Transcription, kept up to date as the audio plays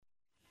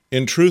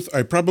In truth,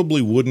 I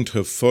probably wouldn't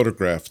have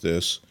photographed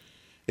this,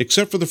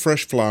 except for the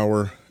fresh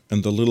flower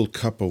and the little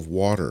cup of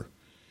water,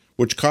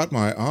 which caught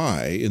my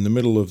eye in the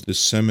middle of this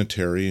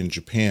cemetery in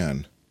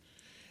Japan.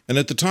 And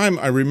at the time,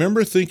 I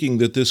remember thinking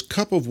that this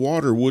cup of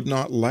water would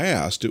not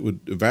last, it would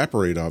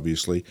evaporate,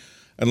 obviously,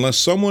 unless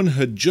someone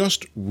had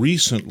just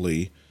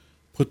recently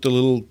put the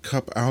little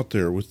cup out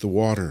there with the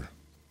water.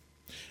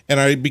 And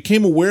I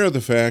became aware of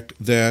the fact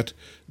that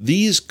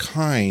these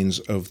kinds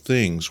of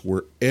things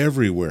were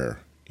everywhere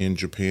in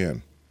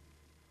Japan.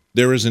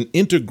 There is an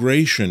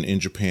integration in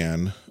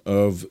Japan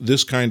of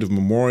this kind of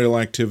memorial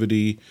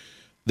activity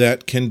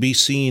that can be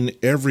seen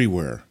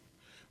everywhere.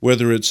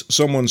 Whether it's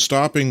someone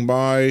stopping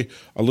by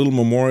a little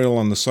memorial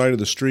on the side of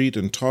the street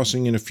and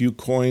tossing in a few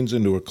coins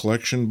into a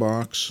collection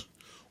box,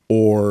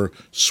 or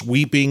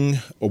sweeping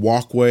a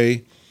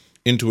walkway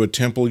into a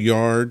temple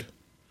yard,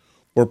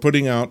 or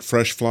putting out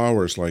fresh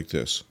flowers like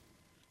this.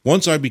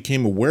 Once I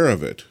became aware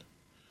of it,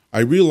 I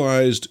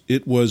realized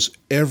it was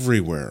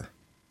everywhere,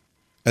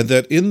 and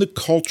that in the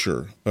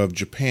culture of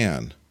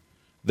Japan,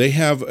 they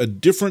have a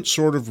different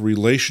sort of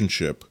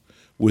relationship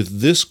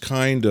with this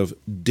kind of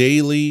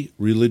daily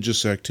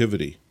religious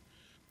activity,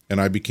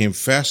 and I became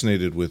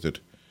fascinated with it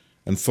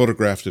and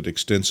photographed it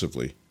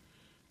extensively.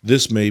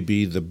 This may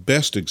be the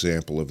best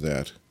example of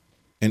that,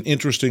 and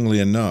interestingly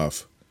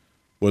enough,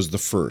 was the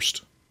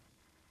first.